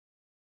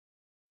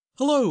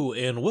Hello,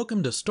 and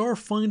welcome to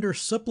Starfinder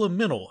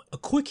Supplemental, a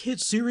quick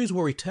hit series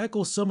where we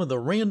tackle some of the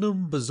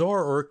random,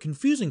 bizarre, or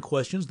confusing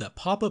questions that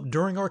pop up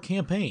during our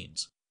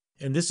campaigns.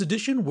 In this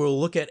edition, we'll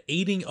look at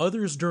aiding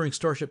others during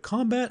Starship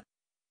combat,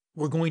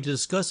 we're going to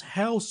discuss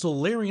how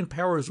Solarian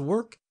Powers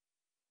work,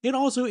 and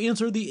also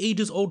answer the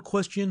ages-old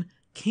question,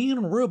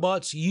 can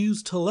robots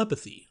use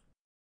telepathy?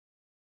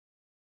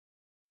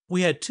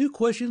 We had two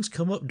questions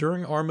come up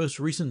during our most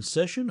recent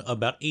session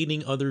about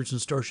aiding others in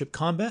Starship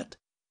combat.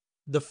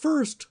 The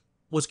first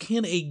was,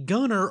 can a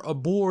gunner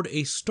aboard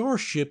a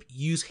starship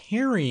use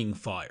harrying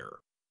fire?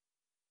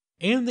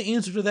 And the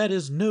answer to that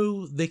is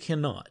no, they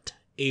cannot.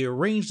 A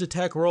ranged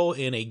attack roll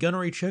and a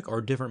gunnery check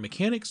are different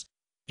mechanics,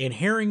 and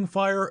harrying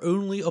fire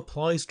only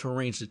applies to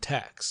ranged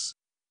attacks.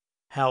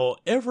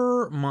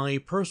 However, my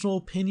personal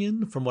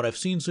opinion from what I've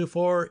seen so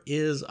far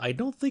is I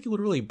don't think it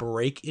would really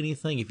break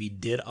anything if you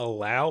did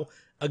allow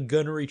a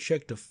gunnery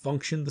check to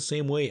function the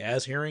same way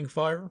as harrying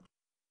fire.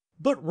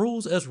 But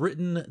rules as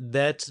written,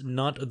 that's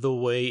not the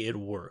way it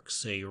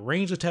works. A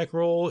ranged attack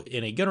roll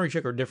and a gunnery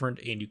check are different,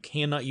 and you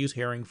cannot use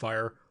harrying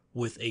fire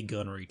with a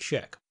gunnery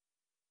check.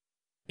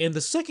 And the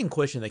second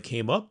question that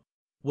came up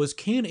was,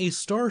 can a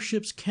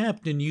starship's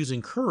captain use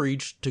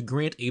encourage to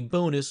grant a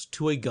bonus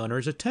to a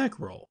gunner's attack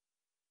roll?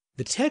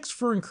 The text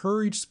for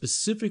encourage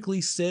specifically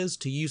says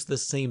to use the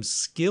same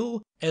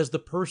skill as the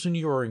person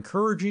you are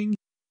encouraging,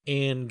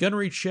 and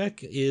gunnery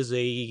check is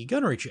a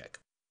gunnery check.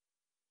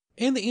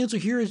 And the answer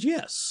here is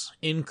yes.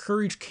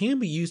 Encourage can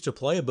be used to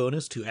apply a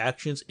bonus to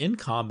actions in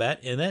combat,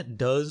 and that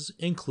does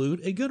include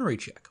a gunnery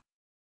check.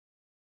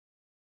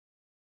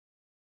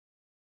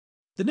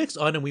 The next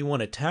item we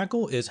want to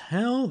tackle is,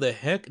 how the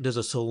heck does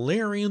a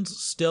Solarian's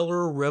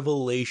stellar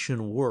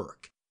revelation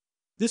work?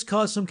 This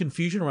caused some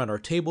confusion around our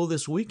table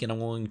this week, and I'm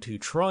going to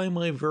try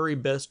my very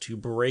best to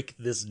break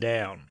this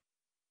down.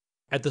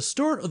 At the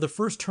start of the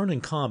first turn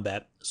in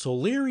combat,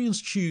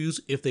 Solarians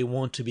choose if they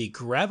want to be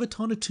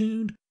graviton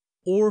attuned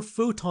or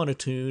photon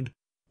attuned,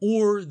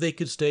 or they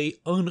could stay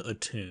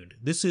unattuned.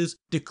 This is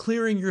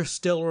declaring your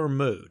stellar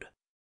mode.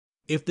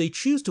 If they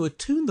choose to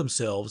attune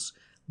themselves,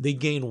 they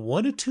gain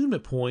one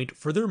attunement point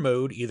for their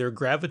mode, either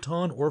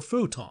graviton or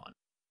photon.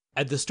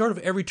 At the start of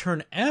every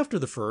turn after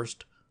the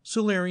first,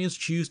 Solarians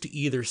choose to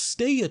either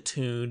stay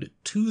attuned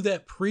to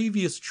that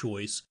previous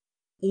choice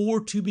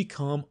or to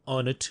become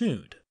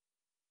unattuned.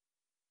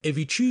 If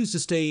you choose to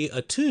stay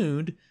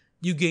attuned,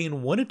 you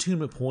gain one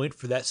attunement point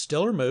for that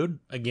stellar mode.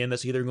 Again,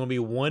 that's either going to be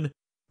 1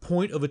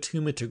 point of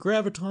attunement to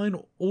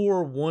graviton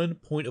or 1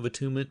 point of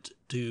attunement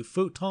to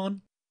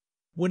photon.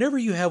 Whenever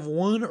you have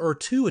 1 or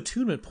 2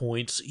 attunement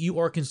points, you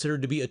are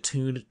considered to be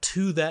attuned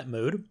to that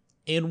mode.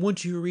 And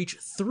once you reach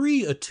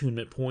 3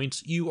 attunement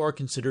points, you are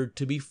considered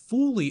to be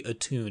fully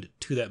attuned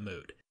to that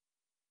mode.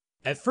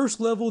 At first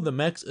level, the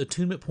max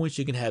attunement points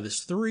you can have is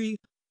 3,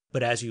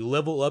 but as you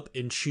level up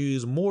and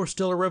choose more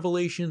stellar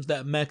revelations,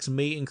 that max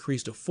may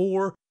increase to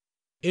 4,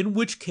 in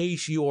which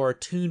case you are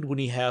attuned when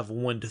you have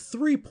 1 to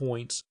 3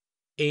 points,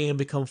 and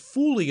become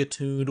fully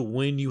attuned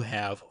when you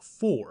have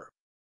 4.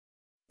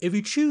 If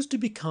you choose to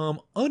become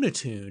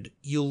unattuned,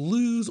 you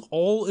lose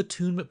all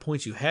attunement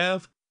points you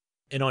have,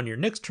 and on your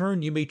next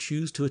turn you may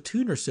choose to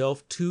attune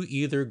yourself to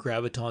either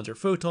gravitons or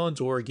photons,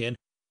 or again,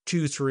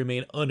 choose to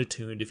remain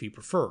unattuned if you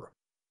prefer.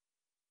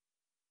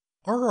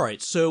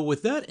 Alright, so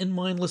with that in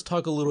mind, let's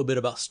talk a little bit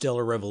about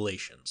stellar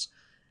revelations.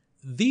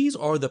 These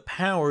are the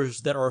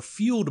powers that are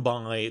fueled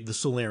by the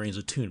Solarian's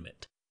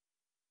attunement.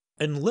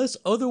 Unless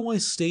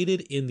otherwise stated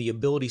in the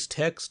abilities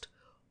text,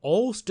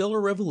 all stellar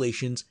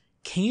revelations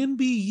can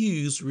be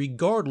used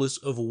regardless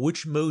of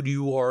which mode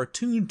you are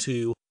attuned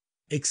to,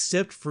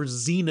 except for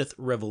zenith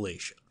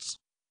revelations.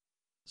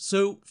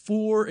 So,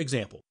 for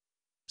example,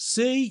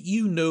 say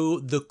you know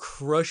the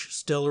Crush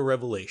stellar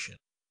revelation.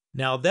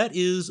 Now that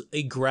is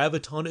a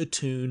graviton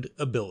attuned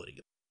ability.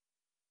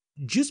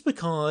 Just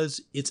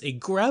because it's a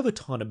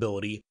graviton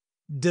ability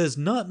does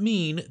not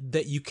mean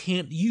that you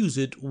can't use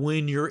it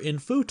when you're in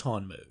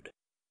photon mode.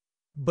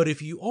 But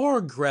if you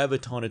are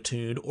graviton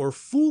attuned or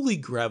fully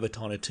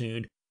graviton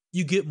attuned,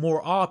 you get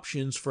more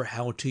options for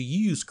how to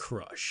use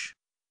Crush.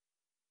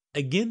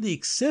 Again, the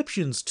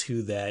exceptions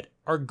to that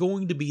are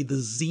going to be the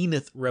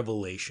zenith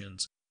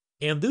revelations,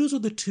 and those are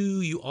the two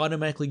you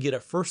automatically get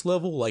at first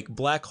level, like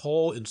Black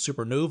Hole and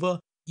Supernova.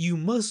 You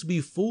must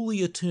be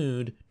fully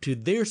attuned to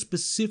their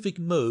specific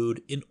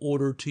mode in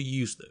order to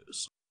use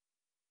those.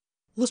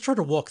 Let's try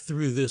to walk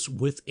through this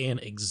with an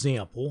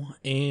example,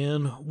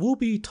 and we'll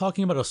be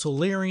talking about a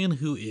Solarian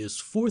who is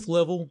 4th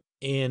level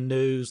and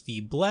knows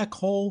the Black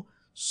Hole,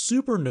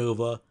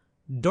 Supernova,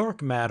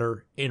 Dark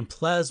Matter, and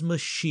Plasma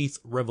Sheath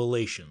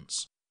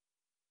revelations.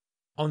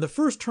 On the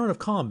first turn of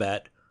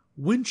combat,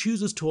 Wynn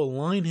chooses to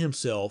align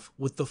himself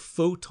with the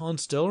Photon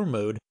stellar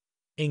mode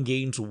and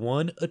gains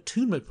 1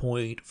 attunement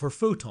point for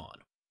Photon.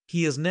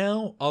 He is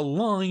now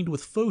aligned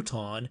with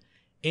Photon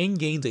and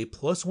gains a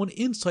 +1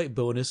 insight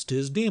bonus to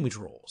his damage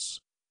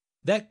rolls.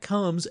 That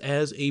comes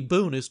as a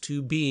bonus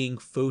to being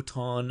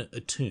Photon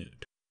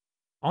attuned.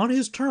 On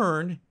his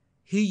turn,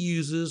 he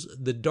uses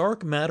the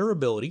Dark Matter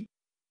ability,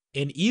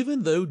 And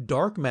even though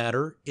dark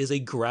matter is a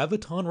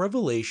graviton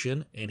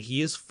revelation and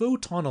he is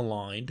photon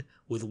aligned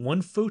with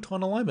one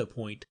photon alignment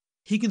point,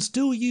 he can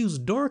still use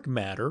dark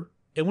matter,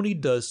 and when he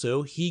does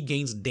so, he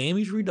gains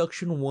damage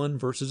reduction 1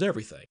 versus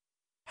everything.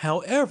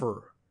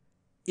 However,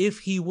 if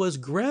he was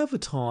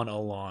graviton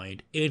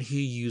aligned and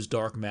he used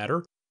dark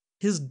matter,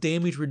 his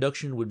damage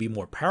reduction would be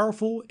more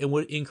powerful and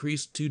would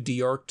increase to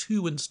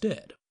DR2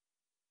 instead.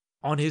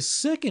 On his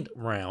second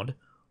round,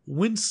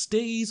 Wynn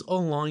stays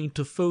aligned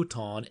to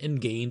Photon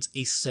and gains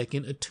a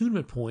second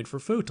attunement point for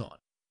Photon.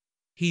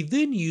 He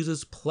then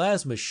uses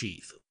Plasma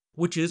Sheath,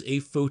 which is a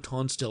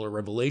Photon Stellar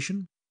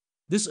Revelation.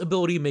 This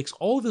ability makes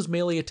all of his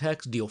melee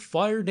attacks deal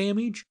fire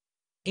damage,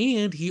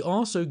 and he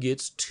also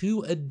gets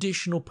 2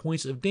 additional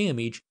points of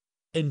damage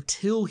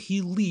until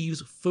he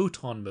leaves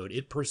Photon mode.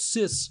 It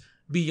persists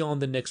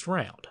beyond the next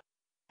round.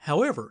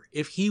 However,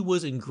 if he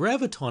was in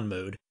Graviton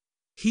mode,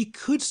 he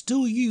could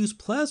still use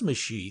Plasma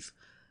Sheath,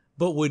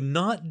 but would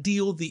not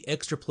deal the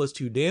extra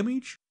 +2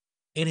 damage,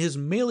 and his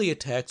melee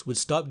attacks would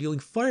stop dealing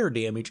fire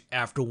damage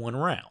after 1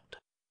 round.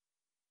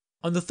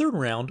 On the third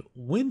round,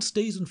 Wynn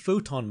stays in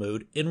Photon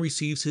mode and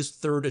receives his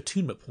third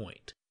attunement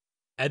point.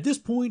 At this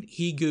point,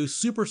 he goes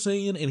Super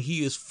Saiyan and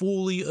he is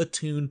fully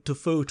attuned to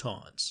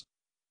photons.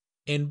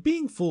 And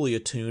being fully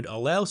attuned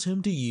allows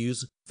him to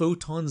use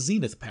Photon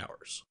Zenith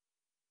powers.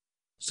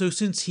 So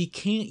since he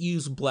can't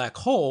use Black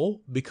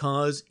Hole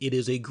because it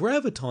is a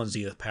Graviton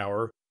Zenith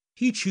power,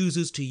 he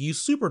chooses to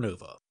use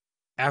Supernova,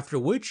 after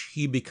which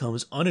he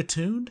becomes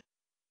unattuned,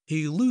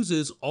 he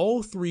loses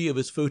all 3 of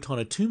his Photon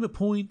attunement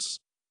points,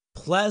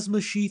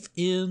 Plasma Sheath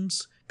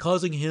ends,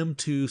 causing him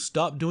to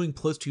stop doing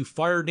 +2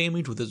 fire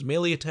damage with his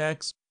melee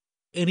attacks,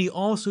 and he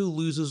also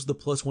loses the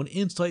 +1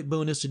 insight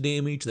bonus to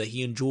damage that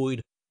he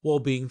enjoyed while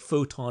being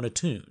Photon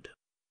attuned.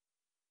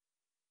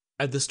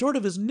 At the start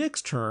of his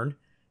next turn,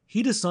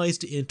 he decides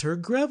to enter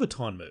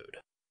Graviton mode.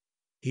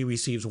 He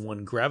receives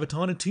 1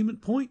 Graviton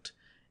attunement point,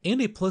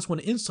 and a +1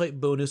 insight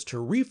bonus to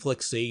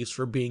reflex saves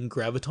for being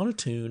Graviton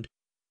attuned,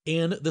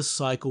 and the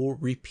cycle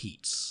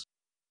repeats.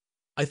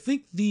 I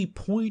think the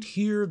point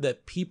here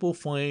that people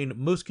find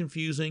most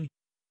confusing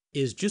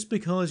is just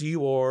because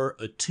you are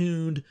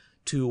attuned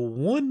to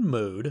one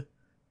mode,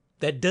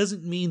 that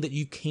doesn't mean that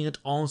you can't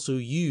also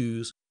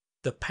use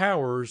the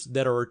powers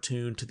that are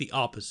attuned to the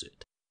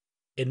opposite.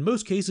 In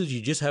most cases,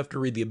 you just have to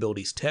read the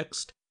ability's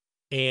text,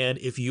 and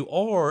if you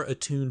are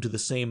attuned to the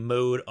same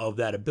mode of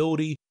that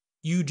ability,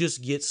 you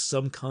just get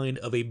some kind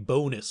of a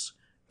bonus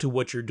to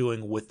what you're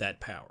doing with that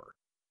power.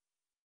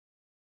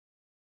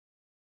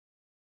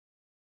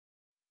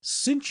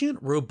 Sentient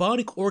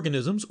Robotic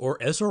Organisms, or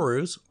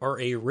SROs, are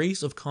a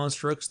race of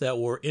constructs that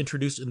were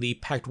introduced in the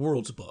Pact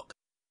Worlds book.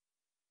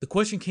 The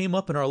question came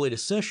up in our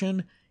latest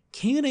session,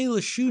 can a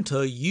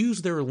Lashunta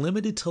use their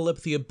limited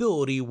telepathy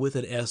ability with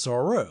an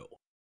SRO?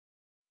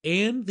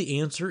 And the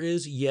answer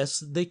is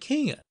yes, they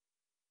can.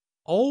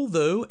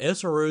 Although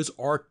SROs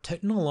are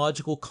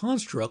technological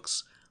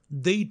constructs,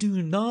 they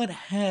do not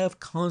have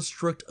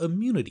construct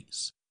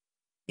immunities.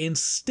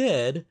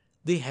 Instead,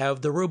 they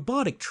have the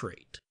robotic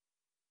trait.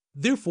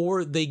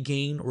 Therefore, they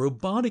gain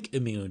robotic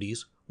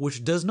immunities,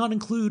 which does not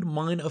include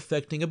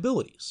mind-affecting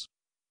abilities.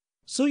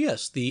 So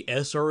yes, the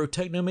SRO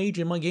Technomage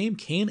in my game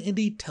can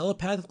indeed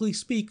telepathically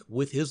speak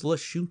with his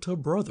Lashunta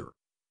brother.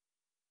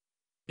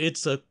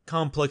 It's a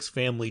complex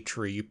family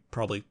tree, you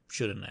probably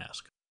shouldn't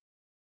ask.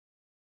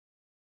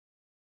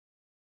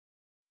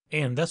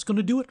 And that's going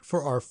to do it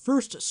for our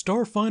first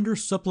Starfinder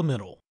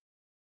Supplemental.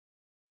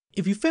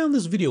 If you found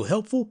this video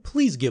helpful,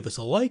 please give us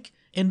a like,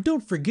 and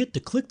don't forget to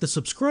click the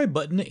subscribe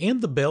button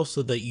and the bell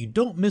so that you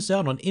don't miss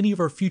out on any of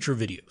our future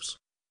videos.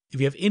 If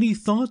you have any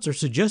thoughts or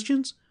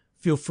suggestions,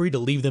 feel free to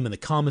leave them in the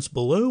comments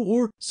below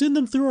or send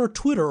them through our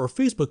Twitter or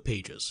Facebook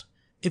pages.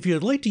 If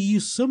you'd like to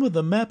use some of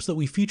the maps that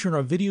we feature in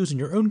our videos in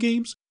your own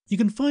games, you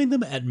can find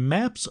them at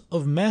Maps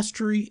of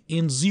Mastery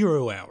and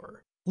 0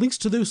 Hour. Links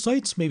to those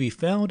sites may be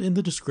found in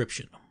the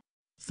description.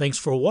 Thanks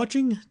for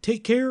watching,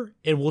 take care,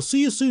 and we'll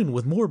see you soon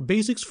with more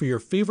basics for your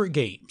favorite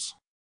games.